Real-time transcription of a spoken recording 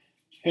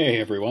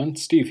Hey everyone,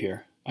 Steve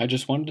here. I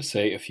just wanted to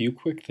say a few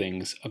quick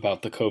things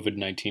about the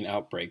COVID-19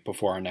 outbreak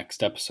before our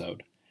next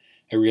episode.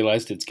 I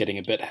realized it's getting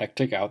a bit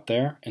hectic out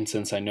there, and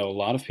since I know a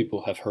lot of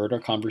people have heard our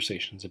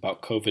conversations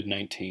about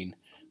COVID-19,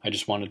 I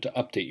just wanted to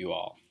update you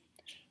all.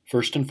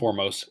 First and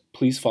foremost,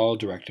 please follow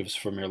directives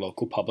from your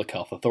local public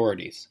health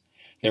authorities.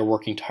 They are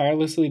working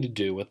tirelessly to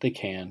do what they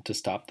can to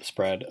stop the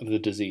spread of the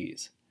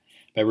disease.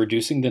 By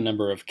reducing the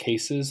number of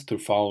cases through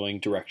following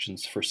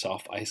directions for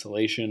self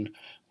isolation,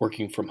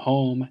 working from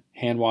home,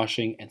 hand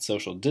washing, and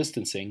social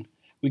distancing,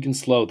 we can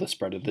slow the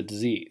spread of the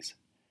disease.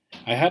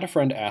 I had a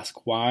friend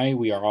ask why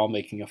we are all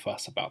making a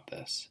fuss about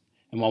this,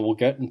 and while we'll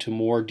get into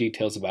more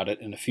details about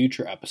it in a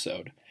future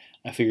episode,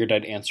 I figured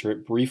I'd answer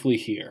it briefly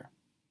here.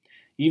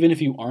 Even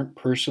if you aren't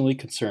personally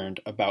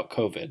concerned about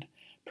COVID,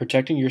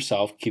 protecting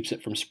yourself keeps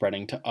it from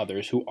spreading to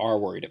others who are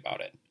worried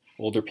about it.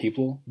 Older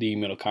people, the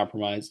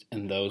immunocompromised,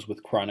 and those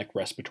with chronic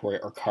respiratory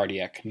or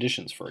cardiac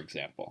conditions, for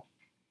example.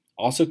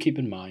 Also keep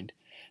in mind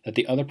that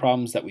the other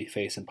problems that we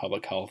face in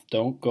public health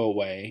don't go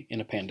away in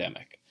a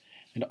pandemic.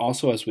 And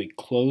also, as we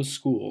close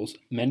schools,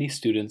 many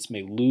students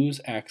may lose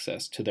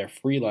access to their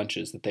free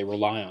lunches that they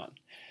rely on.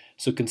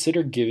 So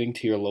consider giving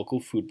to your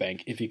local food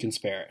bank if you can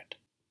spare it.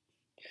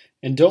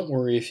 And don't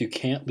worry if you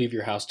can't leave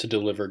your house to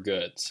deliver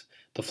goods.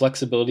 The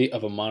flexibility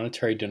of a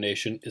monetary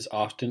donation is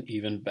often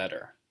even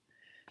better.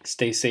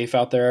 Stay safe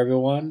out there,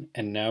 everyone,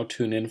 and now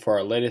tune in for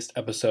our latest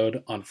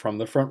episode on From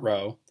the Front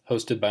Row,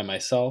 hosted by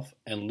myself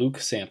and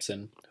Luke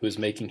Sampson, who is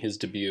making his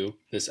debut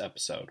this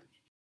episode.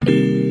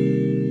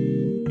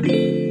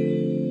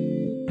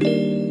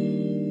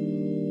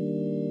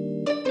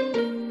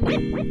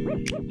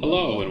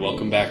 Hello, and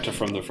welcome back to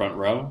From the Front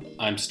Row.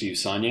 I'm Steve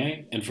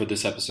Saunier, and for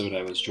this episode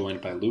I was joined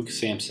by Luke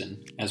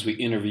Sampson as we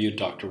interviewed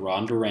Dr.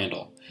 Rhonda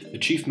Randall, the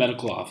Chief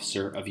Medical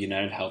Officer of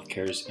United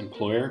Healthcare's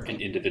employer and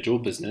individual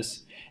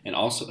business, and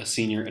also a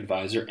senior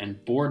advisor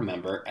and board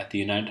member at the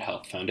United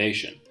Health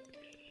Foundation.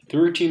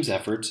 Through her team's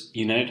efforts,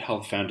 United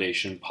Health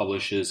Foundation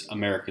publishes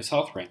America's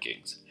Health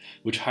Rankings,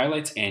 which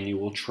highlights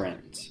annual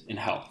trends in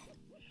health.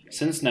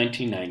 Since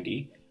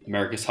 1990,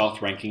 America's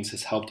Health Rankings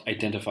has helped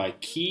identify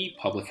key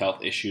public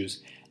health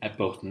issues at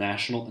both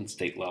national and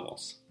state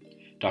levels.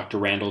 Dr.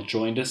 Randall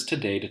joined us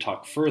today to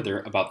talk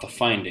further about the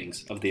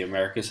findings of the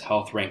America's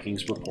Health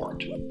Rankings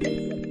report.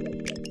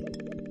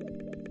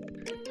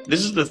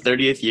 This is the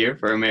 30th year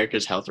for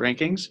America's Health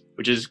Rankings,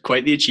 which is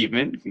quite the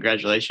achievement.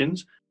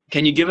 Congratulations.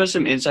 Can you give us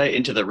some insight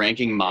into the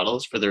ranking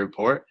models for the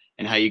report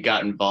and how you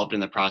got involved in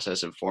the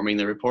process of forming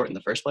the report in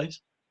the first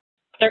place?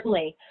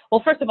 Certainly.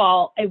 Well, first of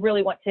all, I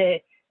really want to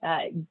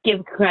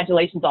give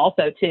congratulations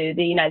also to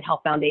the United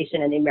Health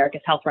Foundation and the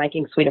America's Health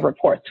Rankings suite of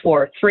reports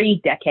for 3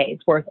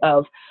 decades worth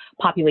of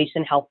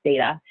population health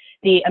data.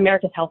 The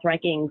America's Health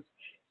Rankings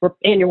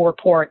annual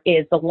report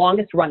is the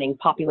longest running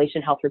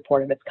population health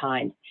report of its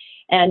kind.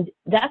 And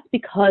that's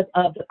because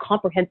of the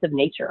comprehensive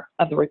nature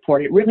of the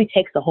report. It really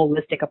takes a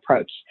holistic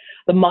approach.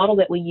 The model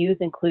that we use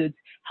includes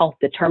health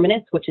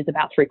determinants, which is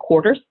about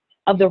 3/4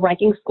 of the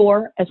ranking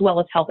score, as well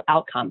as health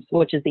outcomes,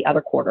 which is the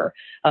other quarter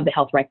of the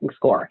health ranking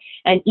score.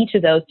 And each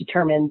of those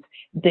determines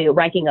the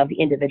ranking of the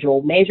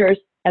individual measures,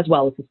 as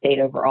well as the state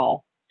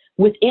overall.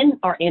 Within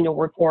our annual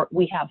report,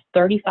 we have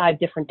 35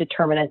 different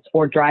determinants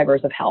or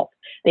drivers of health.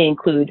 They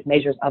include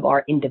measures of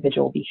our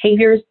individual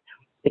behaviors,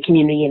 the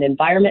community and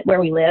environment where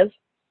we live,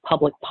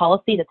 public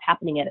policy that's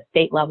happening at a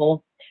state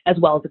level, as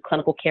well as the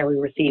clinical care we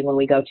receive when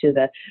we go to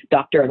the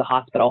doctor or the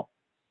hospital.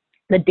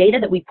 The data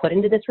that we put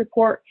into this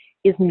report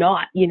is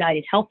not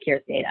United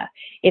Healthcare's data.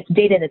 It's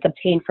data that's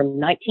obtained from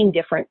 19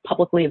 different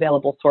publicly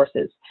available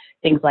sources,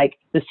 things like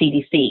the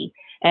CDC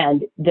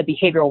and the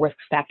Behavioral Risk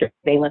Factor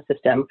Surveillance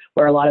System,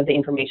 where a lot of the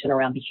information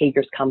around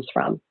behaviors comes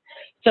from.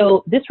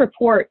 So this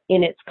report,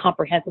 in its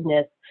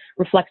comprehensiveness,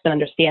 reflects an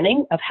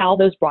understanding of how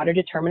those broader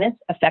determinants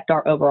affect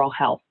our overall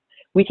health.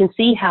 We can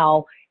see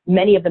how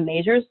many of the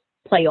measures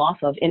play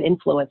off of and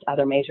influence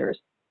other measures.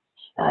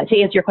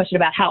 To answer your question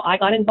about how I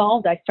got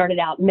involved, I started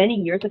out many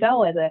years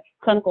ago as a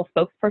clinical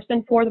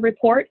spokesperson for the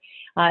report.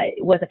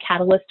 It was a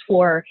catalyst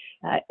for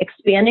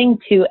expanding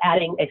to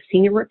adding a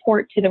senior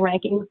report to the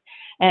rankings.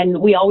 And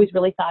we always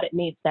really thought it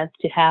made sense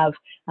to have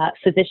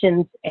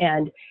physicians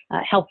and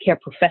healthcare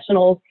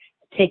professionals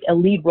take a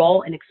lead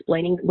role in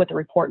explaining what the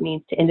report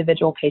means to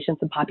individual patients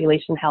and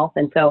population health.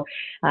 And so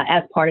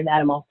as part of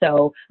that, I'm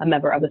also a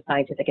member of the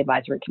Scientific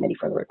Advisory Committee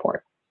for the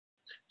report.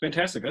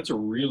 Fantastic. That's a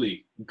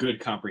really good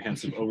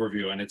comprehensive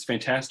overview. And it's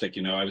fantastic.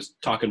 You know, I was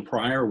talking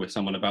prior with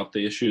someone about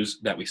the issues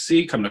that we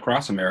see coming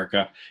across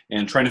America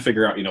and trying to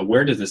figure out, you know,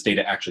 where does this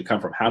data actually come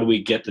from? How do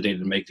we get the data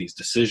to make these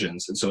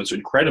decisions? And so it's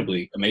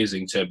incredibly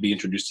amazing to be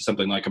introduced to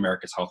something like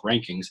America's Health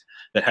Rankings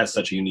that has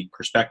such a unique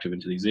perspective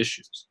into these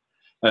issues.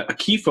 A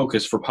key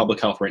focus for public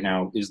health right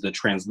now is the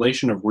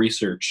translation of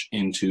research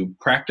into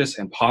practice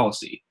and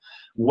policy.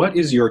 What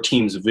is your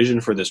team's vision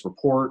for this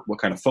report? What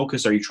kind of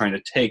focus are you trying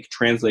to take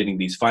translating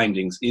these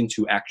findings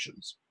into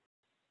actions?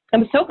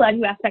 I'm so glad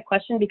you asked that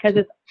question because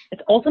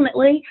it's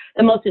ultimately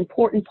the most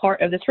important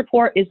part of this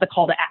report is the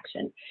call to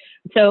action.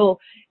 So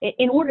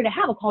in order to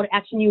have a call to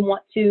action, you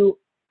want to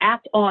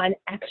act on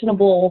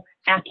actionable,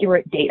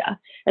 accurate data.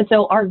 And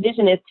so our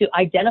vision is to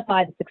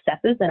identify the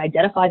successes and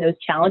identify those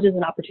challenges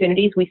and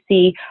opportunities we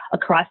see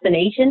across the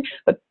nation,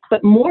 but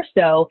more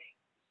so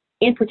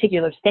in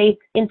particular states,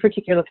 in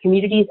particular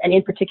communities, and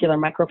in particular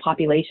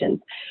micropopulations,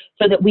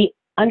 so that we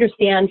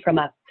understand from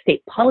a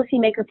state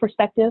policymaker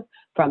perspective,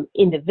 from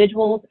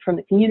individuals, from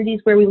the communities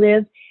where we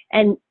live,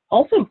 and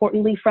also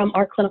importantly from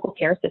our clinical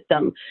care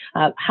system,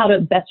 how to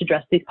best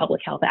address these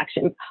public health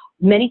actions.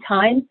 Many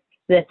times,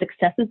 the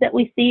successes that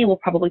we see, and we'll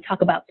probably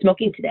talk about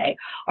smoking today,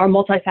 are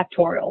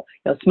multifactorial.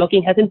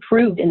 Smoking has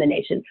improved in the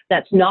nation.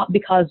 That's not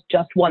because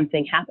just one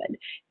thing happened,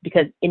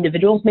 because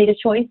individuals made a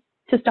choice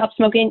to stop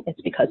smoking.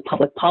 It's because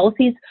public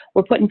policies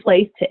were put in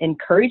place to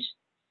encourage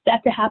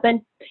that to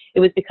happen. It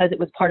was because it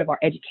was part of our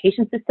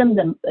education system.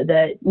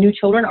 The new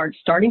children are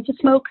starting to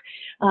smoke,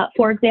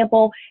 for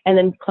example, and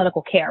then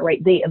clinical care,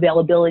 right? The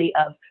availability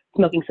of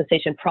smoking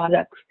cessation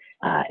products,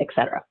 et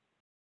cetera.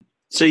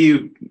 So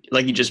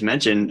like you just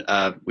mentioned,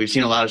 we've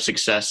seen a lot of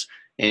success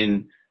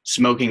in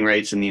smoking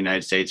rates in the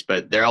United States,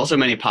 but there are also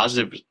many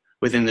positives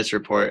within this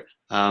report.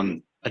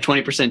 A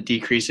 20%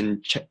 decrease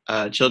in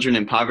children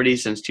in poverty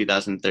since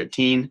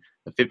 2013,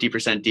 a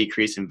 50%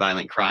 decrease in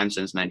violent crime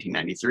since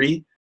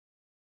 1993.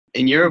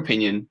 In your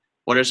opinion,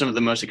 what are some of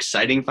the most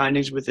exciting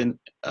findings within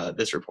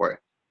this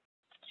report?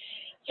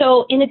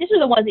 So in addition to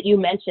the ones that you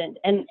mentioned,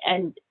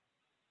 and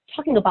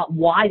talking about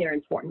why they're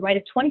important, right?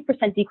 A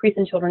 20% decrease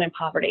in children in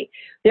poverty.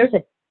 There's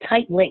a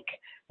tight link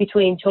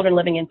between children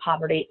living in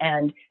poverty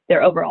and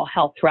their overall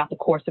health throughout the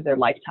course of their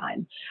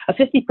lifetime. A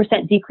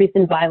 50% decrease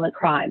in violent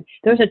crime.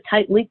 There's a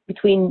tight link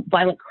between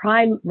violent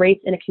crime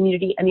rates in a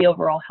community and the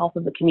overall health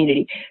of the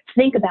community.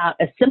 Think about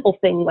a simple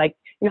thing like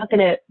you're not going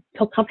to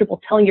feel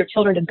comfortable telling your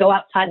children to go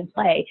outside and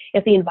play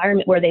if the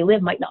environment where they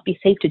live might not be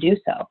safe to do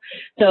so.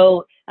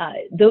 So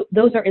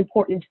those are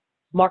important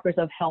markers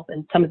of health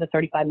in some of the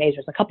 35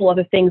 measures. A couple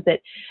other things that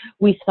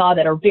we saw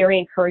that are very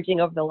encouraging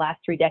over the last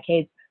 3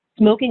 decades.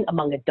 Smoking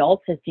among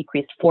adults has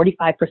decreased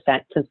 45%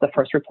 since the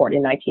first report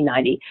in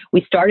 1990.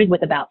 We started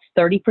with about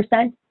 30%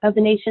 of the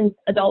nation's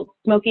adults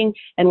smoking,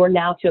 and we're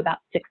now to about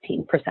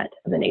 16%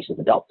 of the nation's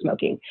adult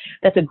smoking.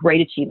 That's a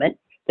great achievement.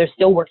 There's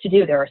still work to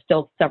do. There are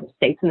still several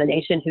states in the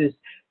nation whose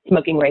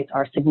smoking rates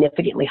are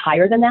significantly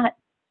higher than that,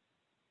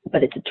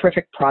 but it's a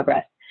terrific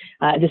progress.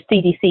 The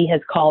CDC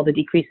has called the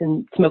decrease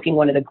in smoking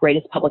one of the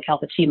greatest public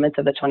health achievements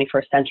of the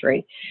 21st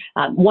century.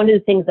 One of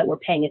the things that we're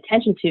paying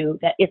attention to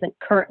that isn't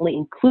currently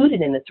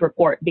included in this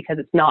report because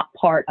it's not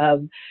part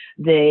of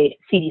the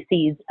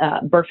CDC's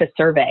BRFA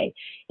survey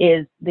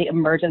is the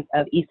emergence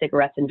of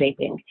e-cigarettes and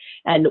vaping.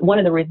 And one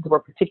of the reasons we're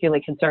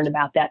particularly concerned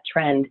about that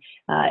trend,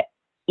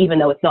 even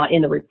though it's not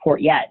in the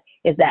report yet,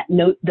 is that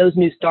those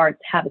new starts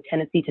have a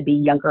tendency to be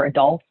younger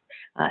adults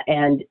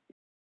and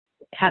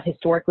have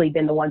historically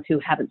been the ones who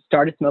haven't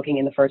started smoking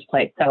in the first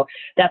place. So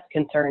that's a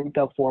concern to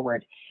go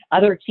forward.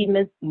 Other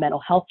achievements, mental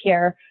health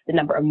care. The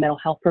number of mental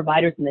health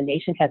providers in the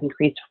nation has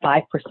increased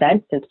 5%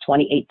 since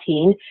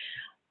 2018.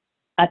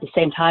 At the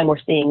same time, we're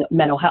seeing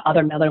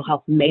other mental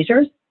health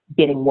measures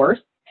getting worse.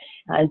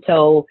 And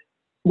so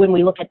when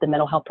we look at the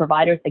mental health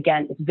providers,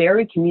 again, it's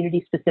very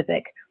community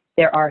specific.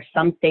 There are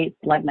some states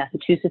like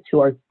Massachusetts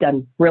who are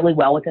done really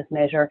well with this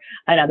measure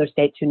and other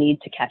states who need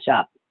to catch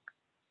up.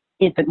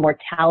 Infant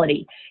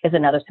mortality is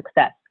another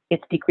success.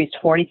 It's decreased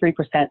 43%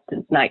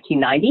 since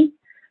 1990,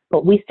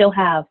 but we still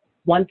have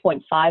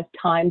 1.5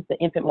 times the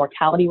infant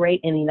mortality rate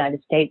in the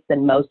United States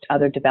than most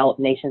other developed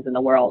nations in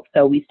the world.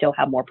 So we still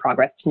have more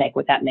progress to make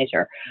with that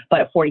measure, but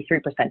a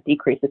 43%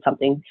 decrease is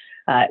something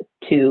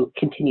to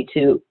continue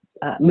to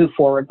move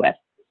forward with.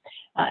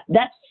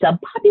 That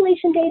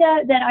subpopulation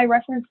data that I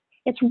referenced,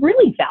 it's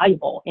really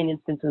valuable in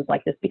instances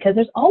like this because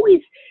there's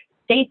always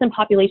states and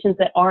populations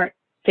that aren't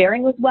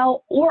faring as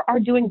well or are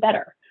doing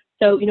better.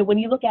 So, when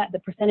you look at the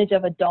percentage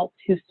of adults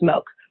who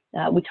smoke,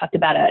 we talked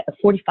about a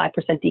 45%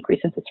 decrease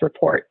since this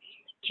report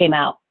came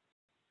out.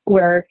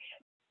 We're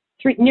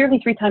nearly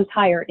 3 times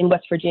higher in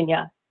West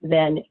Virginia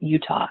than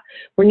Utah.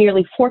 We're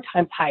nearly 4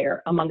 times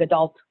higher among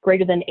adults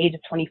greater than the age of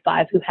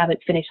 25 who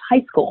haven't finished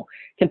high school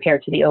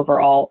compared to the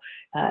overall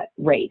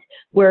rate.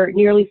 We're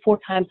nearly 4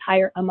 times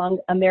higher among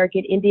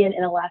American Indian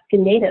and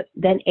Alaskan Natives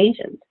than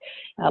Asians.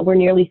 We're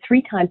nearly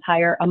 3 times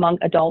higher among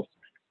adults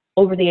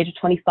over the age of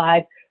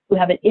 25 who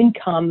have an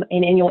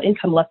annual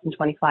income less than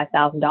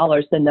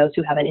 $25,000 than those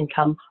who have an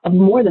income of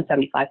more than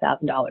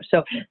 $75,000.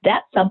 So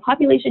that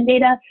subpopulation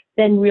data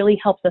then really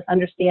helps us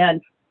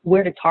understand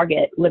where to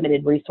target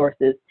limited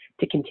resources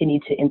to continue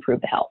to improve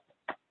the health.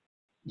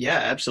 Yeah,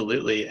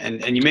 absolutely.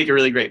 And you make a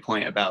really great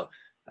point about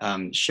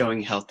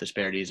showing health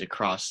disparities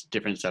across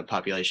different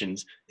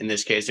subpopulations. In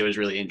this case, it was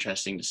really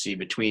interesting to see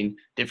between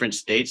different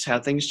states how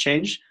things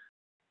change.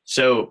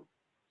 So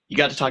you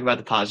got to talk about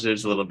the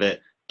positives a little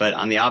bit. But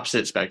on the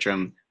opposite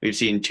spectrum, we've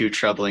seen 2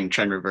 troubling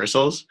trend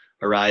reversals,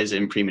 a rise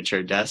in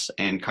premature deaths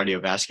and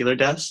cardiovascular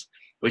deaths,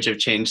 which have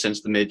changed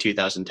since the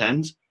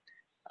mid-2010s.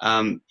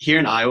 Here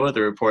in Iowa,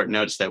 the report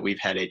notes that we've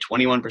had a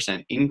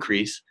 21%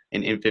 increase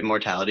in infant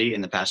mortality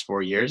in the past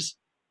 4 years.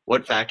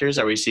 What factors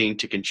are we seeing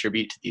to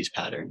contribute to these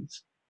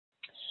patterns?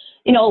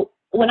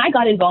 When I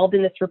got involved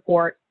in this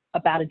report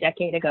about a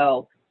decade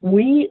ago,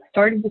 we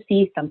started to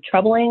see some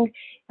troubling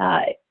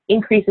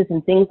increases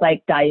in things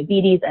like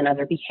diabetes and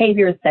other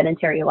behaviors,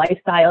 sedentary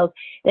lifestyles,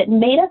 that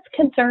made us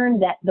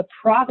concerned that the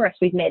progress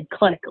we've made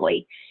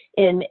clinically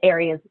in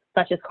areas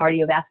such as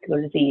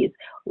cardiovascular disease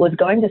was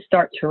going to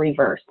start to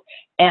reverse.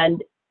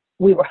 And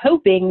we were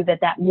hoping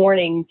that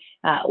warning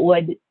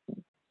would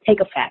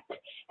take effect.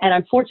 And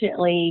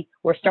unfortunately,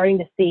 we're starting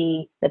to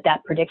see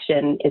that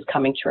prediction is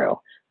coming true.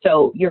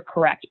 So you're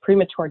correct,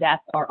 premature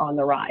deaths are on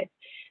the rise.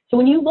 So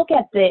when you look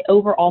at the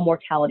overall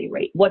mortality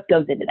rate, what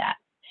goes into that?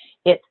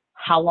 It's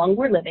how long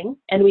we're living,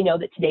 and we know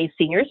that today's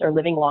seniors are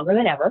living longer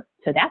than ever,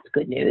 so that's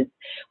good news.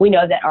 We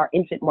know that our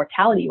infant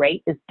mortality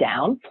rate is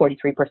down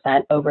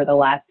 43% over the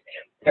last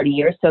 30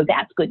 years, so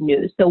that's good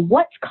news. So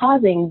what's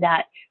causing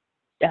that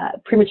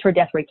premature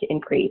death rate to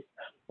increase?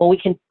 Well, we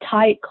can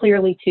tie it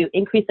clearly to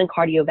increase in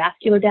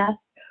cardiovascular deaths,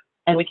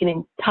 and we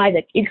can tie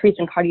the increase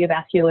in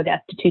cardiovascular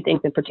deaths to two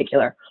things in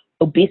particular.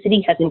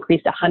 Obesity has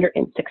increased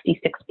 166%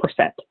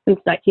 since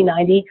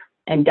 1990,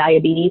 and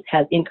diabetes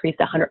has increased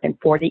 148%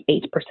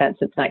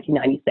 since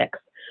 1996.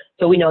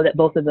 So we know that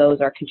both of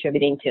those are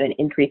contributing to an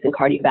increase in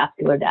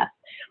cardiovascular deaths,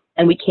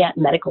 and we can't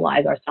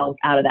medicalize ourselves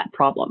out of that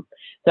problem.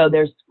 So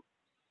there's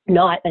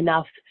not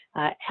enough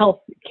health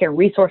care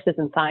resources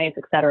and science,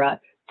 et cetera,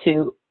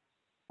 to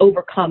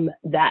overcome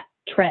that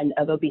trend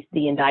of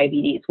obesity and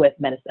diabetes with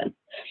medicine.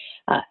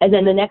 And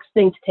then the next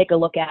thing to take a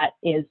look at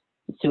is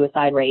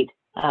suicide rate.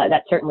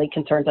 That certainly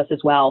concerns us as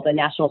well. The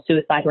national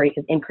suicide rate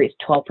has increased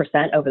 12%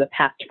 over the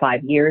past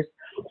 5 years.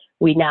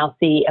 We now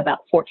see about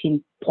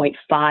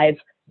 14.5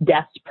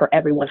 deaths per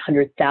every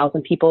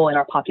 100,000 people in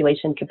our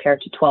population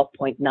compared to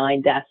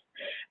 12.9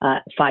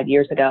 deaths 5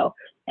 years ago.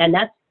 And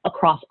that's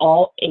across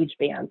all age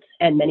bands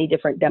and many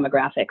different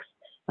demographics.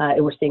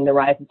 We're seeing the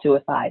rise in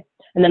suicide.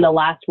 And then the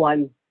last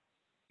one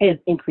is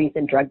increase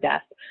in drug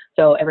deaths.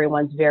 So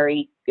everyone's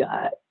very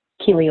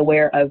keenly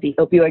aware of the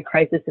opioid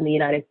crisis in the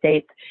United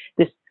States.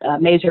 This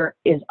measure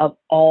is of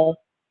all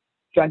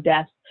drug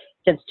deaths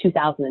since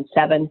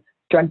 2007.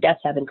 Drug deaths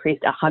have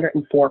increased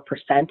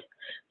 104%.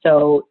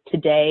 So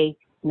today,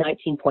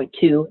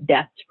 19.2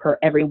 deaths per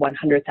every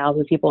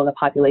 100,000 people in the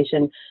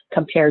population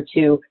compared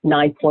to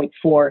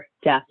 9.4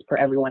 deaths per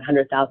every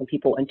 100,000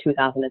 people in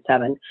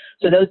 2007.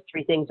 So those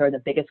three things are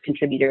the biggest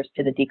contributors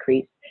to the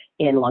decrease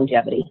in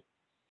longevity.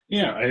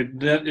 Yeah,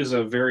 that is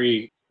a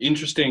very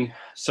interesting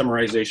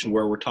summarization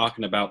where we're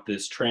talking about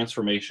this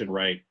transformation,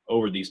 right,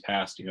 over these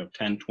past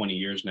 10, 20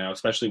 years now,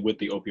 especially with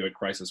the opioid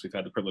crisis. We've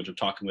had the privilege of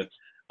talking with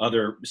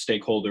other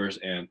stakeholders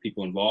and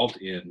people involved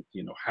in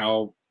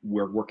how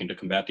we're working to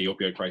combat the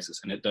opioid crisis,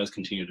 and it does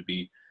continue to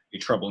be a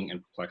troubling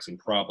and perplexing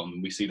problem.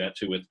 And we see that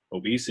too with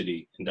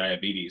obesity and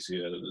diabetes.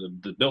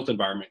 The built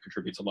environment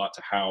contributes a lot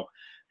to how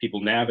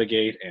people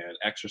navigate and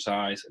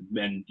exercise,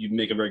 and you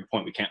make a very good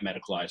point, we can't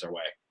medicalize our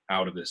way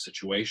out of this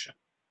situation.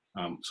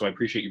 So I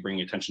appreciate you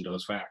bringing attention to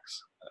those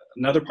facts.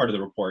 Another part of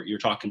the report, you're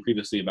talking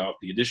previously about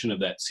the addition of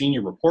that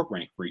senior report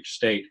rank for each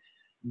state.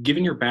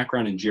 Given your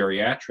background in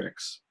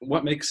geriatrics,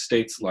 what makes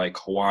states like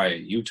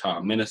Hawaii,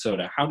 Utah,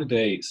 Minnesota, how do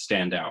they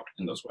stand out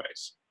in those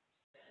ways?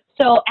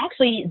 So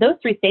actually, those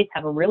three states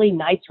have a really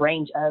nice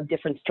range of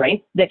different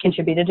strengths that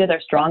contributed to their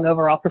strong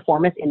overall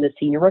performance in the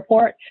senior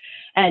report.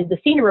 And the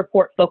senior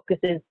report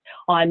focuses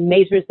on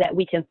measures that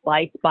we can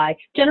slice by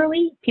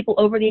generally people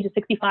over the age of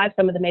 65.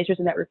 Some of the measures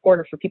in that report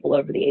are for people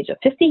over the age of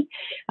 50.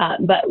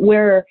 But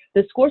where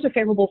the scores are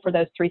favorable for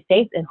those three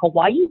states, in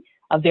Hawaii,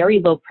 a very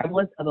low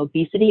prevalence of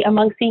obesity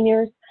among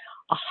seniors,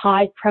 a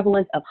high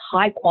prevalence of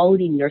high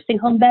quality nursing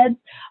home beds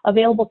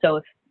available. So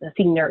if the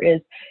senior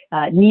is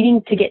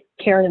needing to get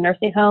care in a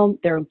nursing home,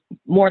 they're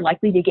more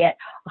likely to get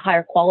a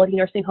higher quality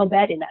nursing home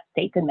bed in that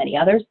state than many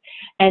others,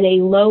 and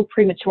a low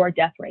premature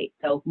death rate,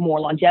 so more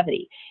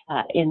longevity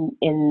in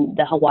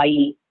the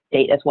Hawaii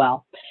state as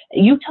well.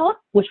 Utah,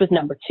 which was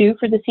number 2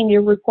 for the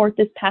senior report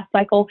this past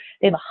cycle,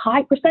 they have a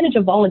high percentage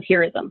of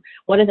volunteerism.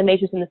 One of the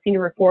measures in the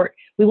senior report,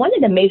 we wanted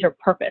to measure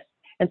purpose.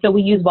 And so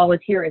we use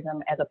volunteerism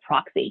as a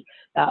proxy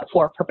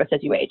for purpose as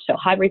you age. So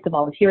high rates of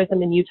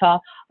volunteerism in Utah,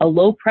 a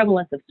low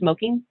prevalence of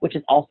smoking, which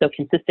is also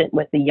consistent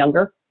with the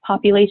younger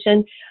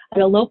population,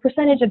 and a low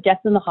percentage of deaths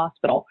in the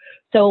hospital.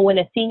 So when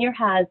a senior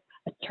has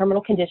a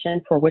terminal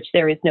condition for which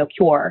there is no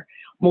cure,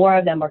 more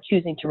of them are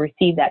choosing to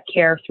receive that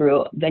care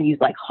through venues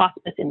like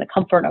hospice in the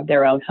comfort of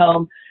their own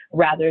home,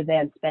 rather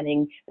than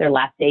spending their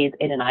last days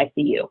in an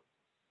ICU.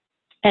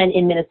 And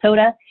in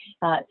Minnesota,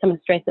 some of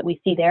the strengths that we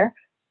see there,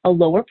 a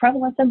lower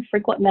prevalence of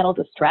frequent mental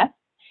distress,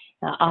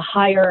 a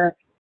higher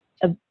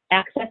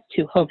access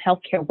to home health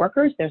care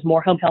workers. There's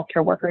more home health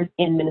care workers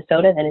in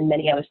Minnesota than in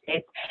many other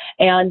states.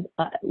 And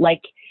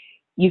like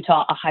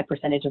Utah, a high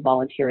percentage of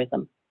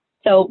volunteerism.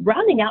 So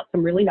rounding out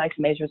some really nice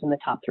measures in the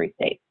top 3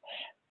 states.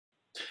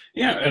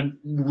 Yeah,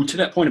 and to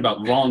that point about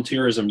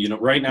volunteerism,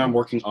 right now I'm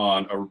working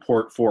on a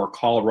report for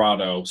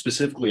Colorado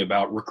specifically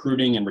about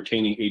recruiting and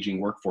retaining aging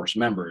workforce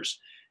members.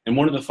 And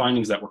one of the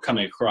findings that we're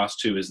coming across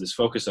too is this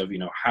focus of,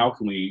 how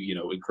can we,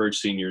 encourage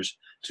seniors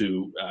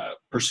to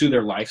pursue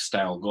their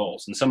lifestyle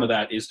goals? And some of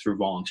that is through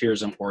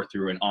volunteerism or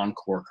through an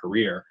encore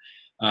career.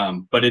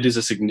 But it is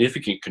a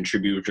significant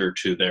contributor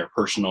to their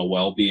personal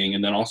well-being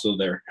and then also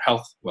their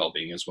health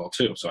well-being as well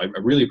too. So I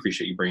really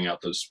appreciate you bringing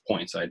out those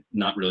points. I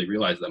not really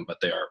realized them, but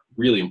they are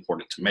really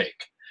important to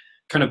make.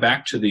 Kind of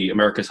back to the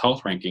America's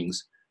Health Rankings,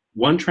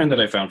 one trend that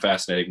I found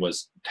fascinating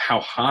was how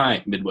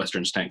high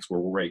Midwestern states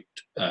were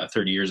ranked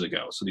 30 years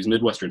ago. So these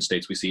Midwestern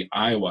states, we see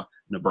Iowa,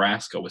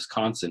 Nebraska,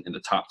 Wisconsin in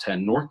the top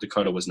 10. North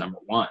Dakota was number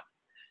 1.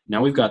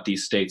 Now we've got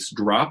these states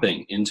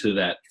dropping into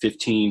that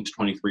 15 to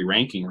 23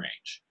 ranking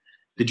range.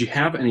 Did you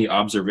have any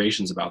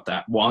observations about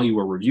that while you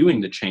were reviewing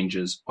the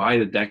changes by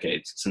the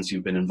decades since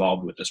you've been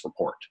involved with this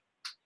report?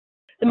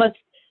 The most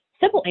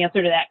simple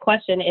answer to that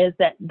question is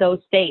that those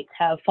states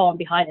have fallen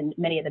behind in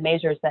many of the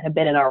measures that have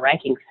been in our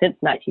rankings since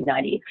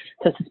 1990.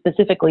 So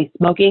specifically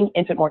smoking,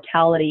 infant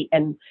mortality,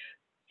 and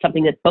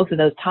something that both of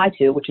those tie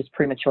to, which is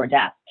premature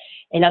death.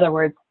 In other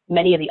words,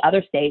 many of the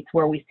other states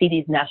where we see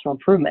these national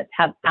improvements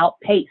have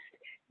outpaced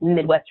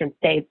Midwestern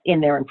states in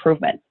their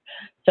improvements.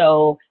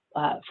 So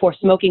for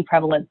smoking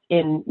prevalence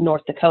in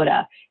North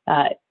Dakota,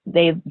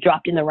 they've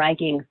dropped in the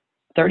rankings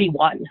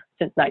 31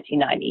 since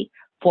 1990.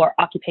 For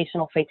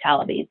occupational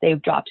fatalities, they've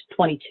dropped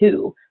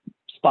 22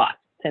 spots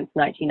since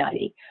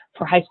 1990.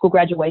 For high school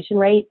graduation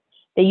rate,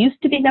 they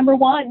used to be number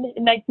 1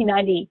 in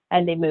 1990,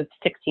 and they moved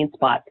 16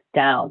 spots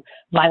down.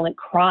 Violent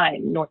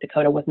crime, North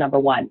Dakota was number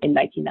 1 in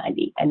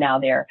 1990, and now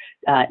they're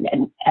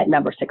at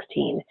number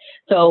 16.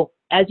 So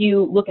as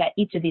you look at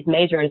each of these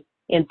measures,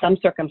 in some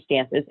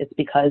circumstances, it's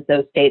because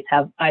those states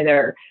have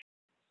either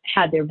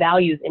had their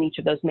values in each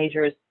of those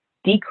measures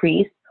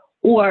decrease,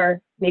 or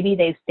maybe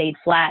they've stayed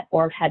flat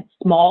or had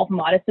small,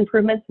 modest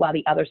improvements while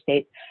the other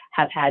states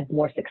have had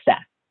more success.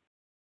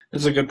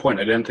 That's a good point.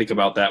 I didn't think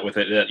about that with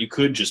it, that you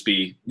could just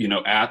be,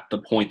 at the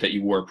point that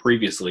you were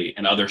previously,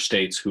 and other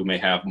states who may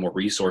have more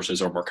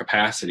resources or more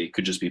capacity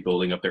could just be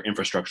building up their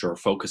infrastructure or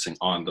focusing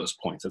on those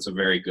points. That's a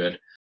very good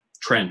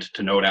trend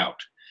to note out.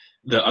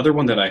 The other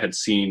one that I had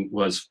seen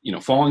was,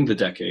 following the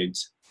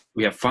decades,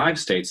 we have 5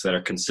 states that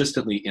are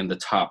consistently in the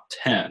top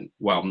 10,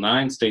 while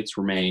 9 states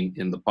remain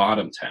in the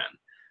bottom 10.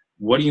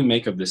 What do you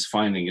make of this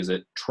finding? Is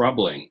it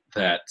troubling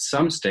that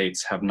some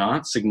states have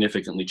not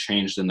significantly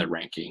changed in their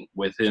ranking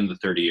within the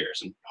 30 years?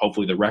 And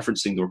hopefully they're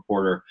referencing the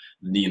reporter,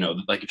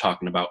 like you're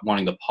talking about,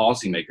 wanting the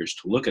policymakers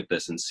to look at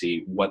this and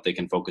see what they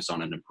can focus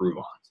on and improve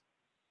on.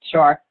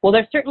 Sure. Well,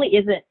 there certainly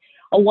isn't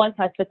a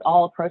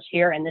one-size-fits-all approach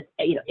here, and this,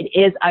 it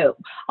is.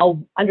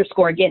 I'll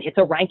underscore again, it's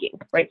a ranking,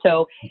 right?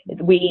 So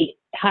we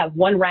have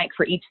one rank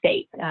for each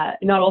state.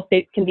 Not all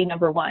states can be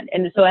number 1,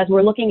 and so as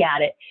we're looking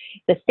at it,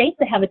 the states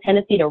that have a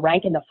tendency to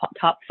rank in the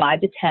top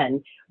 5 to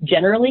 10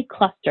 generally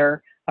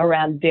cluster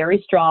around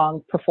very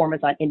strong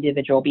performance on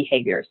individual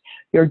behaviors.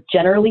 You're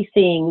generally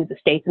seeing the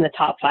states in the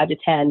top 5 to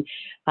 10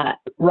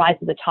 rise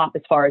to the top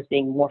as far as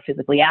being more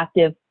physically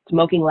active,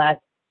 smoking less,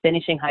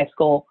 finishing high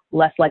school,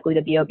 less likely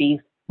to be obese,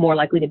 more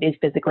likely to be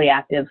physically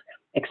active,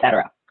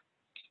 etc.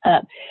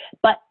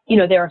 But,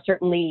 there are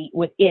certainly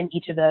within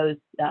each of those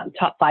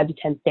top 5 to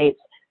 10 states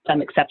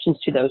some exceptions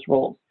to those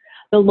rules.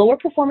 The lower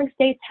performing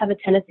states have a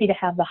tendency to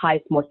have the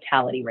highest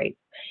mortality rates,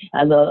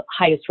 the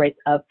highest rates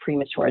of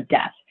premature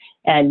death.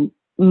 And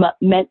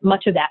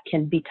much of that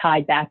can be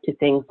tied back to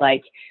things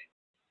like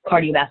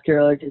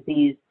cardiovascular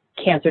disease,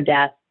 cancer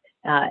death,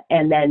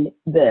 and then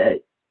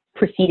the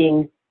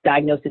preceding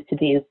diagnosis to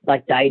these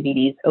like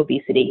diabetes,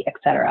 obesity,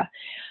 etc.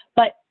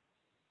 But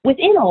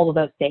within all of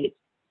those states,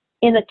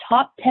 in the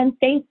top 10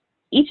 states,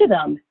 each of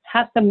them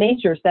has some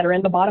measures that are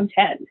in the bottom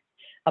 10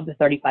 of the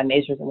 35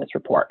 measures in this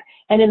report.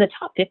 And in the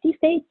top 50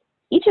 states,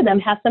 each of them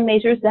has some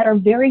measures that are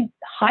very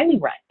highly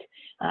ranked,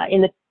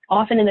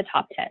 often in the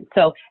top 10.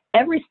 So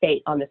every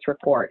state on this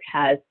report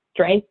has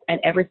strengths, and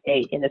every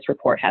state in this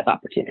report has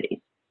opportunities.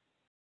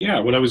 Yeah,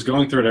 when I was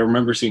going through it, I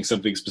remember seeing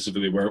something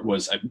specifically where it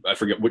was, I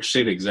forget which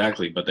state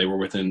exactly, but they were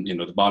within,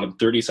 the bottom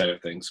 30 side of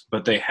things,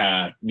 but they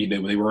had,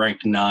 they were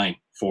ranked 9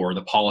 for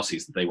the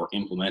policies that they were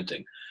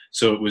implementing.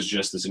 So it was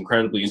just this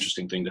incredibly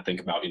interesting thing to think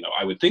about.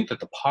 I would think that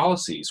the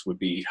policies would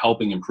be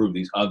helping improve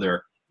these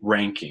other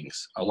rankings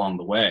along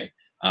the way.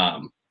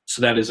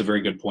 So that is a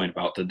very good point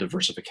about the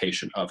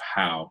diversification of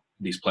how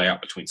these play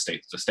out between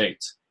states to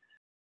states.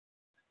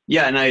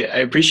 Yeah, and I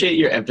appreciate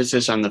your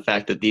emphasis on the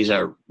fact that these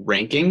are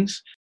rankings.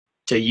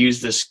 To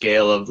use the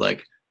scale of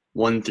like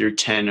 1 through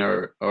 10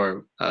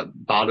 or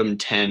bottom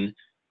 10,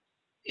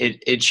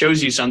 it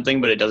shows you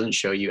something, but it doesn't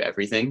show you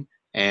everything.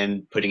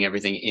 And putting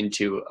everything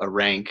into a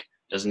rank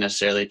doesn't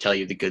necessarily tell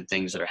you the good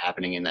things that are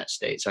happening in that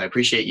state. So I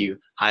appreciate you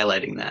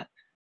highlighting that.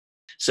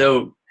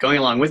 So going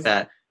along with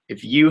that,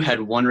 if you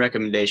had one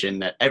recommendation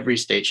that every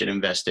state should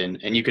invest in,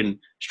 and you can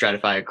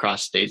stratify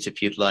across states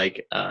if you'd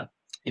like,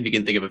 if you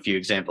can think of a few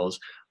examples,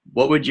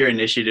 what would your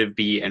initiative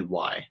be and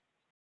why?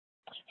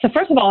 So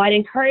first of all, I'd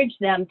encourage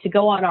them to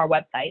go on our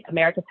website,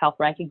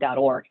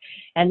 americashealthranking.org,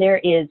 and there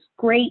is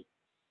great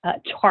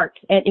charts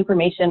and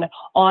information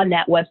on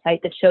that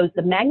website that shows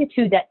the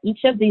magnitude that each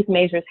of these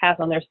measures has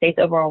on their state's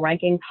overall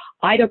ranking,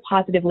 either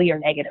positively or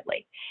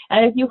negatively.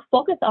 And if you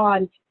focus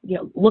on,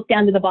 look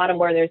down to the bottom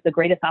where there's the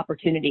greatest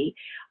opportunity,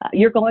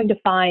 you're going to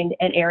find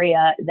an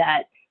area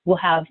that will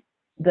have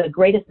the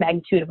greatest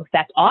magnitude of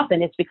effect.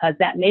 Often it's because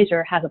that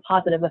measure has a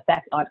positive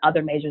effect on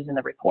other measures in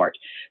the report.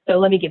 So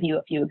let me give you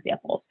a few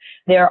examples.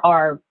 There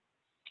are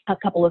a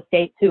couple of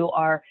states who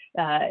are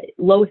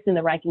lowest in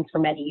the rankings for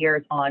many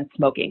years on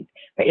smoking.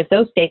 Right? If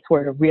those states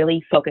were to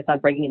really focus on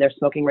bringing their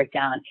smoking rate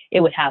down, it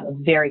would have a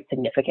very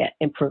significant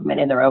improvement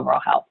in their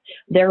overall health.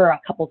 There are a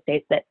couple of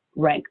states that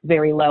rank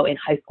very low in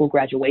high school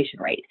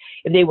graduation rate.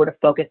 If they were to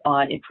focus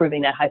on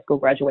improving that high school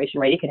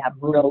graduation rate, it could have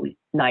really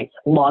nice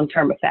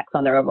long-term effects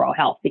on their overall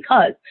health,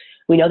 because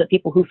we know that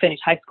people who finish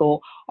high school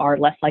are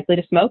less likely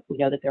to smoke. We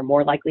know that they're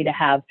more likely to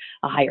have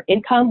a higher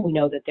income. We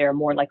know that they're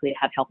more likely to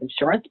have health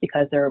insurance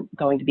because they're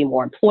going to be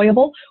more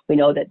employable. We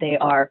know that they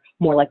are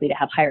more likely to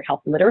have higher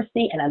health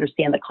literacy and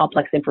understand the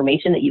complex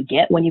information that you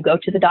get when you go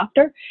to the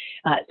doctor.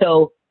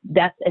 So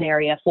that's an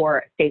area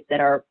for states that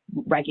are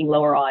ranking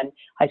lower on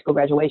high school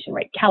graduation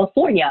rate.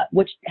 California,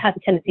 which has a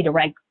tendency to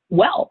rank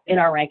well in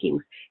our rankings,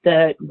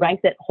 the rank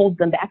that holds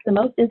them back the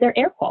most is their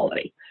air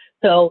quality.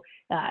 So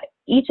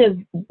each of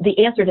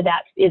the answer to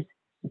that is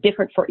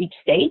different for each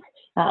state,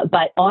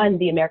 but on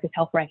the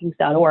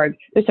americashealthrankings.org,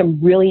 there's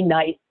some really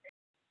nice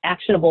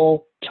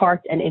actionable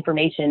charts and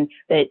information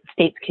that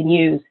states can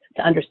use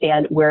to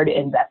understand where to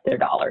invest their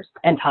dollars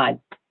and time.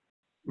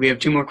 We have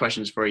two more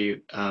questions for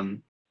you.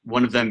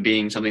 One of them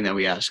being something that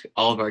we ask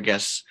all of our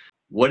guests: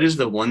 what is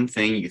the one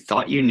thing you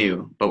thought you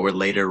knew but were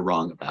later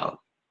wrong about?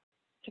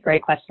 It's a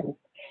great question.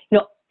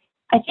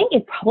 I think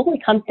it probably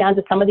comes down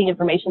to some of the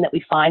information that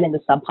we find in the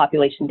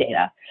subpopulation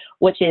data,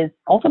 which is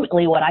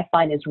ultimately what I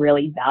find is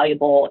really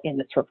valuable in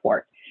this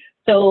report.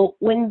 So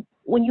when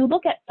you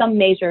look at some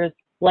measures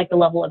like the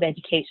level of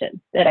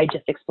education that I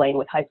just explained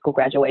with high school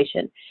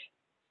graduation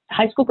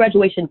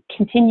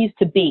continues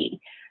to be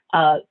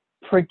a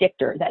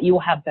predictor that you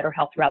will have better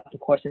health throughout the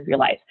course of your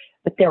life.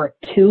 But there are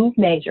two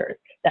measures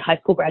that high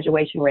school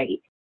graduation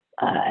rate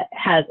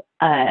has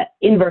an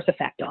inverse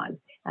effect on,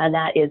 and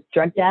that is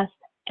drug deaths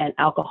and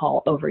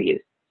alcohol overuse.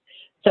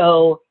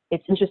 So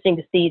it's interesting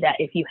to see that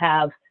if you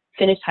have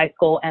finished high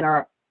school and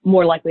are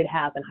more likely to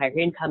have a higher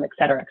income, et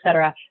cetera,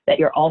 that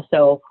you're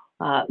also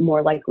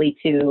more likely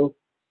to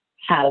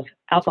have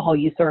alcohol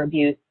use or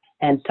abuse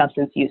and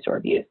substance use or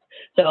abuse.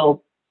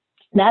 So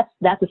that's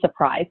a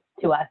surprise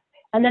to us.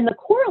 And then the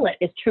correlate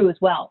is true as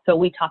well. So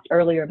we talked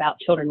earlier about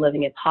children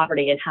living in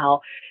poverty and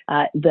how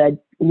the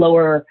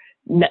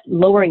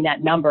lowering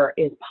that number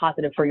is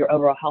positive for your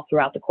overall health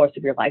throughout the course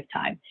of your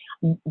lifetime.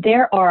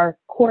 There are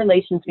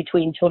correlations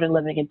between children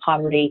living in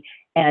poverty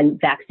and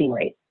vaccine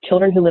rates.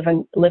 Children who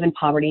live in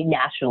poverty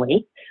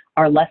nationally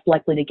are less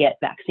likely to get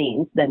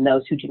vaccines than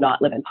those who do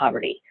not live in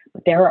poverty.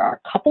 But there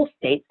are a couple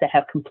states that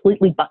have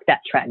completely bucked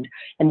that trend,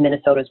 and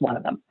Minnesota is one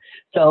of them.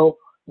 So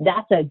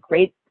that's a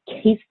great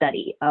case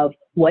study of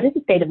what is the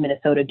state of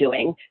Minnesota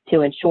doing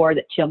to ensure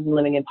that children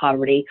living in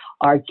poverty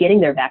are getting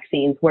their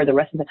vaccines where the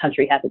rest of the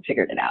country hasn't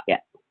figured it out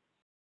yet.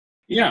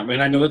 Yeah,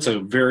 and I know that's a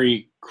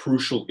very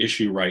crucial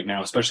issue right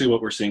now, especially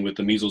what we're seeing with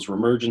the measles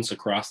reemergence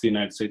across the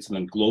United States and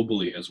then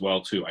globally as well,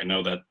 too. I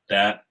know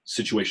that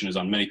situation is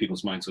on many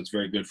people's minds, so it's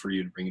very good for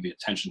you to bring the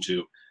attention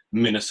to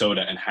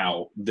Minnesota and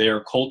how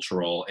their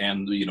cultural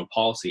and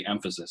policy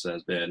emphasis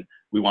has been.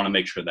 We want to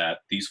make sure that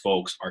these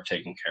folks are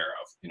taken care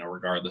of,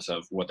 regardless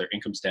of what their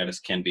income status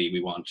can be.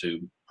 We want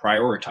to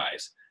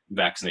prioritize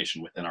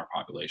vaccination within our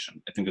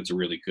population. I think that's a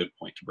really good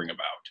point to bring about.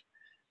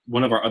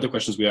 One of our other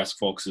questions we ask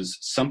folks is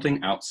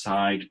something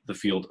outside the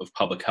field of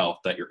public health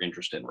that you're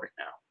interested in right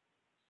now.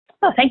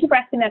 Oh, thank you for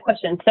asking that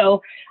question.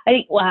 So I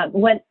think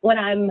when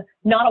I'm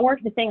not at work,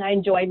 the thing I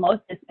enjoy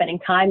most is spending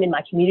time in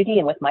my community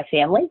and with my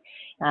family.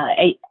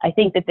 I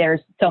think that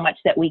there's so much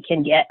that we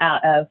can get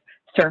out of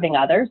serving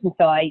others. And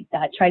so I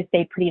try to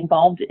stay pretty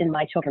involved in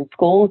my children's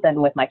schools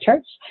and with my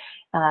church,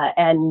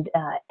 and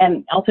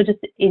also just,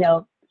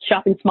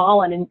 shopping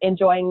small and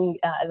enjoying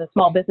the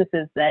small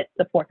businesses that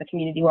support the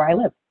community where I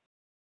live.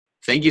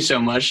 Thank you so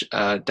much,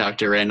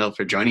 Dr. Randall,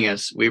 for joining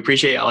us. We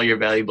appreciate all your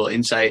valuable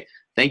insight.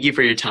 Thank you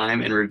for your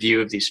time and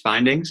review of these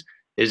findings.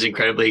 It is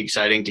incredibly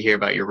exciting to hear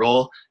about your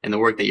role and the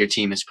work that your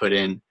team has put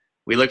in.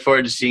 We look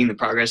forward to seeing the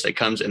progress that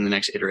comes in the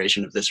next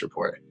iteration of this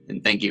report.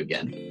 And thank you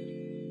again.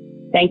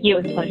 Thank you.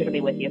 It was a pleasure to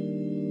be with you.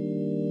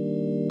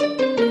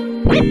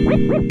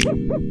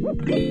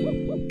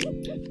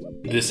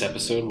 This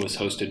episode was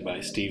hosted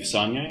by Steve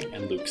Saunier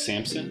and Luke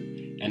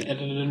Sampson and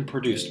edited and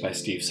produced by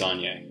Steve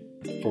Saunier.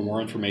 For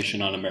more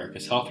information on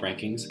America's Health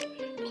Rankings,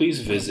 please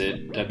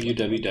visit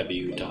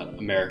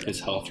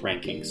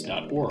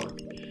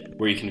www.americashealthrankings.org,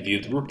 where you can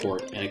view the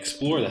report and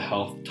explore the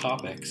health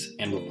topics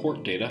and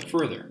report data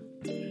further.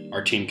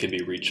 Our team can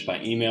be reached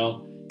by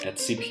email at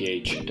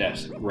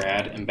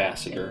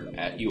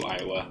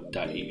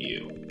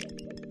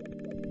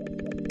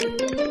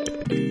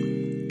cph-gradambassador@uiowa.edu.